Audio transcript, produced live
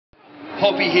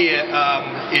Hobby here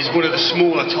is one of the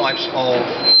smaller types of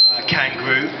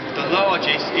kangaroo. The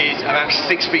largest is about 6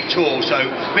 feet tall, so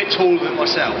a bit taller than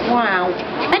myself. Wow.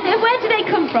 And where do they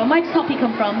come from? Where does Hoppy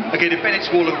come from? Okay, the Bennett's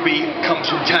wallaby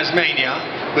comes from Tasmania,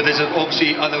 but there's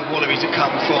obviously other wallabies that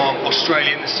come from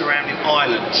Australia and the surrounding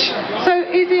islands. So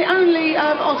is it only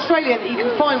Australia that you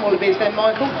can find wallabies then,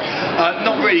 Michael?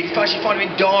 Not really. You can actually find them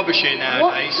in Derbyshire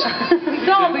nowadays.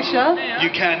 Derbyshire?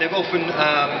 You can. They're often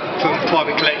from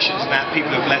private collections and that.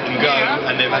 People have let them go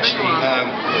and they've actually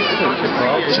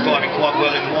surviving quite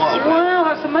well in the wild. Wow,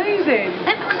 that's amazing.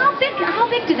 And how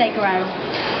big do they grow?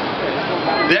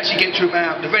 They actually get to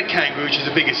about, the red kangaroo, which is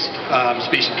the biggest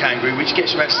species of kangaroo, which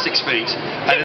gets to about 6 feet. And